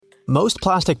Most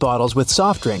plastic bottles with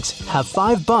soft drinks have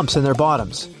 5 bumps in their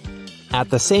bottoms. At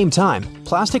the same time,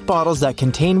 plastic bottles that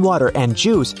contain water and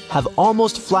juice have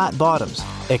almost flat bottoms,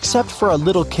 except for a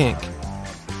little kink.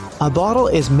 A bottle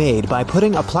is made by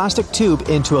putting a plastic tube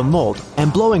into a mold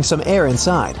and blowing some air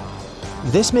inside.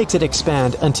 This makes it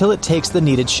expand until it takes the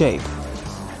needed shape.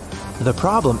 The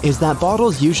problem is that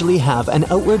bottles usually have an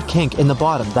outward kink in the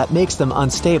bottom that makes them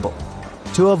unstable.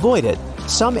 To avoid it,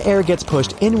 some air gets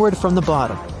pushed inward from the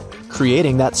bottom,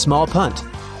 creating that small punt.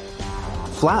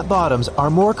 Flat bottoms are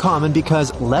more common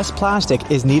because less plastic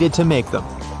is needed to make them,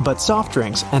 but soft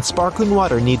drinks and sparkling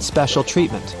water need special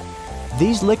treatment.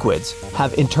 These liquids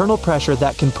have internal pressure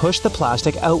that can push the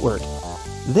plastic outward.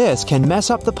 This can mess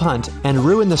up the punt and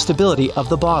ruin the stability of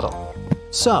the bottle.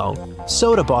 So,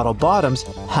 soda bottle bottoms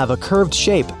have a curved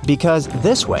shape because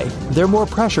this way they're more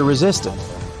pressure resistant.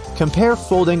 Compare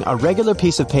folding a regular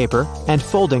piece of paper and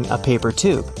folding a paper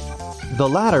tube. The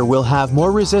latter will have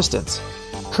more resistance.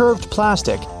 Curved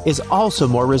plastic is also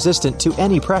more resistant to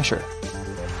any pressure.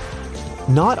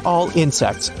 Not all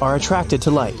insects are attracted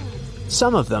to light.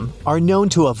 Some of them are known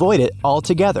to avoid it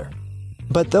altogether.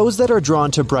 But those that are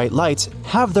drawn to bright lights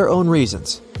have their own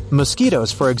reasons.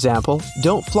 Mosquitoes, for example,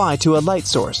 don't fly to a light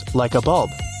source, like a bulb,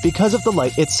 because of the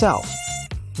light itself.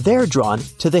 They're drawn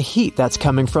to the heat that's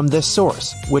coming from this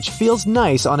source, which feels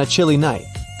nice on a chilly night.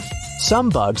 Some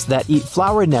bugs that eat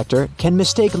flower nectar can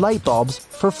mistake light bulbs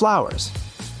for flowers.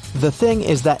 The thing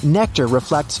is that nectar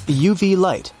reflects UV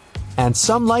light, and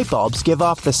some light bulbs give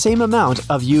off the same amount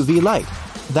of UV light.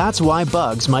 That's why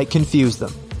bugs might confuse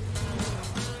them.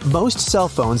 Most cell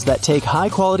phones that take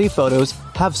high-quality photos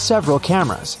have several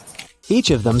cameras. Each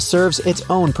of them serves its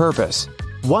own purpose.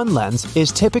 One lens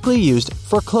is typically used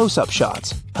for close-up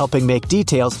shots, helping make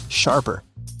details sharper.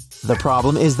 The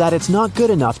problem is that it's not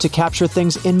good enough to capture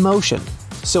things in motion,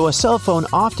 so a cell phone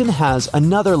often has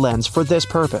another lens for this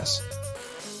purpose.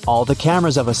 All the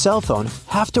cameras of a cell phone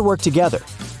have to work together.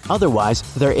 Otherwise,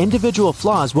 their individual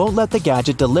flaws won't let the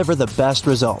gadget deliver the best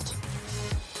result.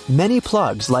 Many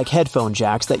plugs, like headphone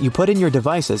jacks that you put in your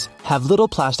devices, have little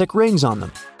plastic rings on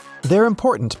them. They're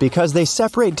important because they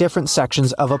separate different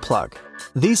sections of a plug.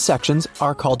 These sections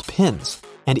are called pins,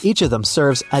 and each of them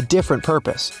serves a different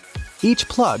purpose. Each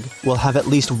plug will have at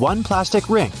least one plastic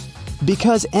ring,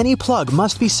 because any plug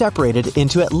must be separated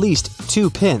into at least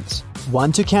 2 pins,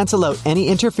 one to cancel out any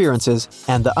interferences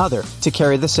and the other to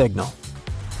carry the signal.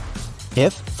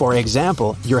 If, for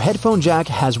example, your headphone jack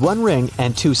has 1 ring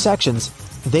and 2 sections,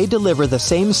 they deliver the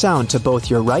same sound to both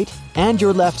your right and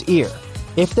your left ear.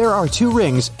 If there are 2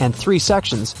 rings and 3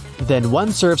 sections, then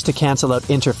one serves to cancel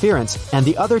out interference and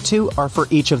the other 2 are for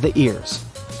each of the ears.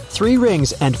 3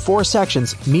 rings and 4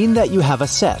 sections mean that you have a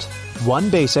set, 1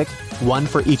 basic, 1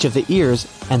 for each of the ears,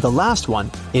 and the last one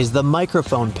is the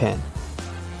microphone pin.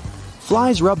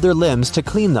 Flies rub their limbs to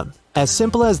clean them. As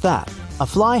simple as that. A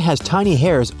fly has tiny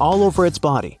hairs all over its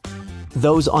body.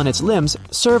 Those on its limbs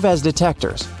serve as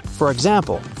detectors, for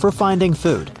example, for finding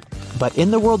food. But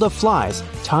in the world of flies,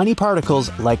 tiny particles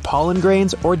like pollen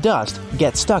grains or dust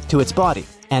get stuck to its body,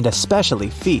 and especially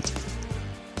feet.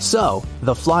 So,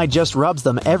 the fly just rubs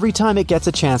them every time it gets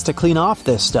a chance to clean off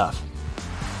this stuff.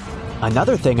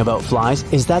 Another thing about flies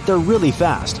is that they're really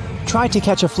fast. Try to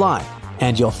catch a fly,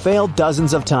 and you'll fail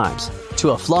dozens of times.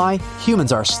 To a fly,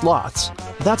 humans are sloths.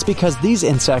 That's because these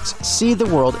insects see the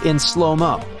world in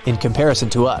slow-mo in comparison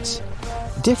to us.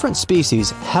 Different species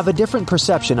have a different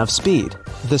perception of speed.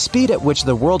 The speed at which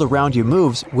the world around you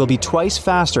moves will be twice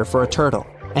faster for a turtle,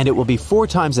 and it will be 4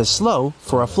 times as slow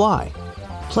for a fly.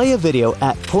 Play a video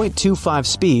at 0.25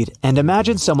 speed and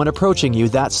imagine someone approaching you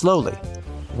that slowly.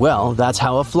 Well, that's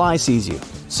how a fly sees you.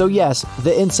 So yes,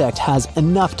 the insect has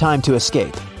enough time to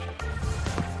escape.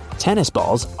 Tennis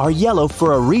balls are yellow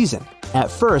for a reason. At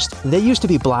first, they used to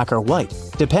be black or white,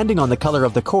 depending on the color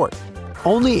of the court.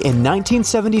 Only in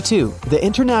 1972, the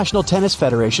International Tennis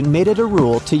Federation made it a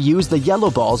rule to use the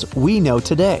yellow balls we know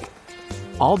today.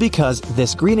 All because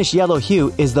this greenish-yellow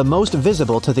hue is the most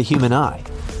visible to the human eye.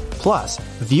 Plus,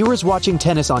 viewers watching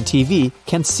tennis on TV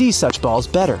can see such balls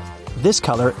better. This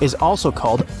color is also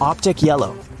called optic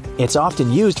yellow. It's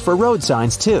often used for road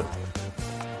signs too.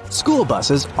 School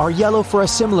buses are yellow for a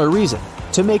similar reason,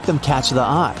 to make them catch the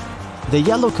eye. The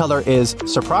yellow color is,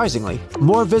 surprisingly,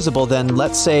 more visible than,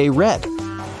 let's say, red.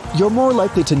 You're more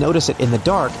likely to notice it in the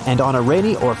dark and on a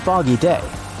rainy or foggy day.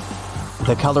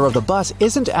 The color of the bus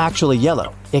isn't actually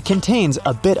yellow. It contains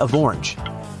a bit of orange.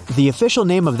 The official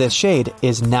name of this shade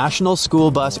is National School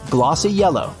Bus Glossy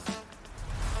Yellow.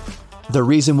 The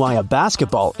reason why a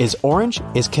basketball is orange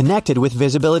is connected with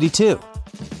visibility too.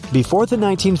 Before the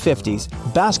 1950s,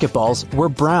 basketballs were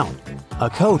brown. A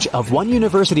coach of one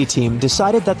university team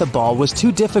decided that the ball was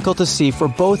too difficult to see for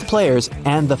both players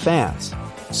and the fans.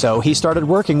 So he started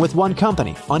working with one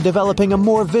company on developing a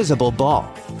more visible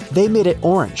ball. They made it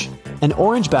orange. An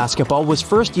orange basketball was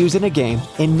first used in a game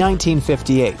in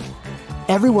 1958.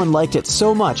 Everyone liked it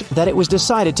so much that it was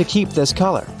decided to keep this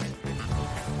color.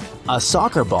 A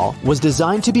soccer ball was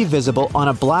designed to be visible on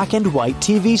a black and white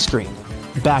TV screen.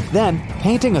 Back then,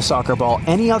 painting a soccer ball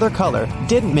any other color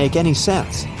didn't make any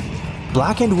sense.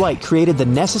 Black and white created the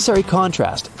necessary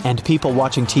contrast, and people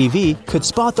watching TV could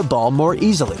spot the ball more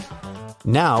easily.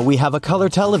 Now we have a color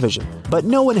television, but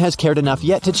no one has cared enough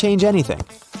yet to change anything.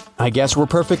 I guess we're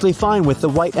perfectly fine with the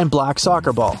white and black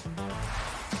soccer ball.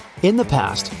 In the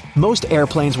past, most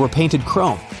airplanes were painted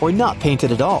chrome or not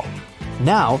painted at all.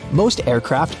 Now, most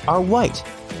aircraft are white.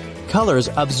 Colors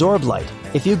absorb light.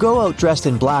 If you go out dressed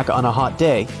in black on a hot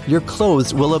day, your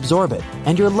clothes will absorb it,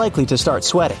 and you're likely to start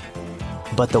sweating.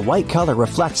 But the white color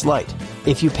reflects light.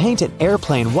 If you paint an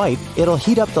airplane white, it'll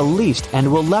heat up the least and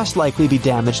will less likely be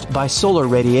damaged by solar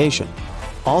radiation.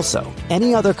 Also,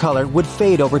 any other color would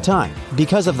fade over time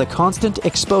because of the constant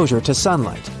exposure to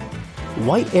sunlight.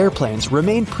 White airplanes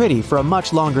remain pretty for a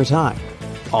much longer time.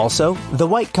 Also, the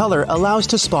white color allows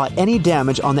to spot any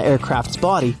damage on the aircraft's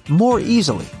body more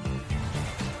easily.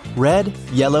 Red,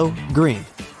 yellow, green.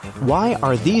 Why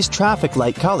are these traffic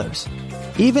light colors?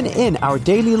 Even in our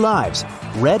daily lives,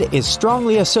 red is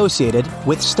strongly associated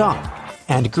with stop,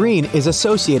 and green is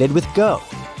associated with go.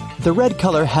 The red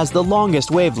color has the longest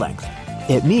wavelength.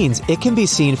 It means it can be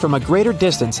seen from a greater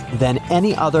distance than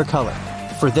any other color.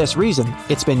 For this reason,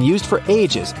 it's been used for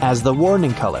ages as the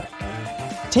warning color.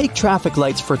 Take traffic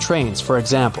lights for trains, for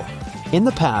example. In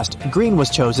the past, green was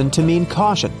chosen to mean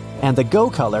caution, and the go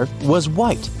color was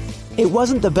white. It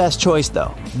wasn't the best choice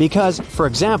though, because, for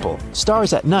example,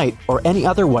 stars at night or any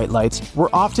other white lights were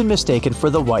often mistaken for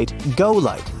the white go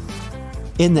light.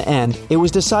 In the end, it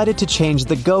was decided to change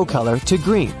the go color to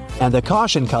green and the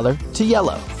caution color to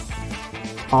yellow.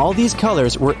 All these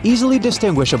colors were easily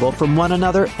distinguishable from one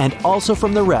another and also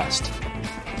from the rest.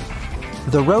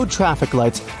 The road traffic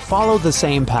lights follow the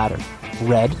same pattern: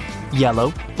 red,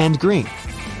 yellow, and green,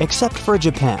 except for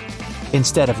Japan.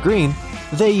 Instead of green,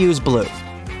 they use blue.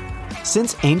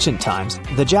 Since ancient times,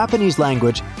 the Japanese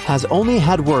language has only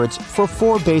had words for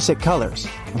 4 basic colors: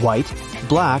 white,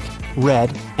 black,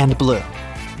 red, and blue.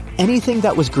 Anything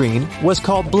that was green was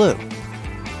called blue.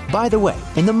 By the way,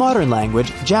 in the modern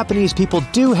language, Japanese people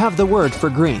do have the word for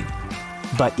green.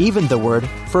 But even the word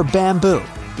for bamboo,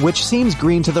 which seems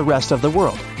green to the rest of the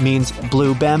world, means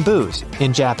blue bamboos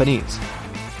in Japanese.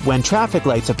 When traffic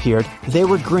lights appeared, they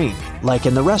were green, like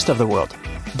in the rest of the world.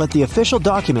 But the official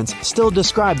documents still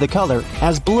describe the color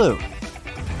as blue.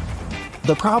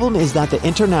 The problem is that the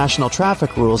international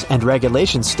traffic rules and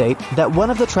regulations state that one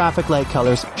of the traffic light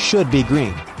colors should be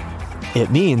green.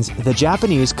 It means the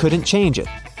Japanese couldn't change it.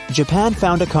 Japan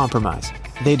found a compromise.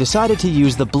 They decided to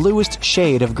use the bluest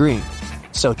shade of green.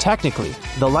 So technically,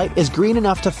 the light is green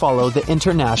enough to follow the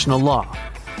international law.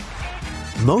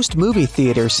 Most movie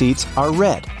theater seats are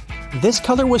red. This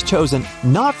color was chosen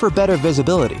not for better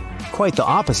visibility. Quite the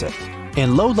opposite.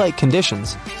 In low light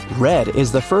conditions, red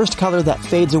is the first color that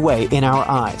fades away in our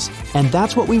eyes, and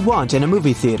that's what we want in a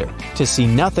movie theater, to see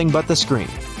nothing but the screen.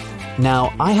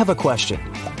 Now, I have a question.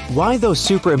 Why those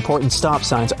super important stop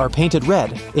signs are painted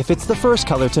red if it's the first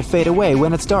color to fade away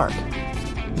when it's dark?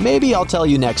 Maybe I'll tell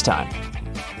you next time.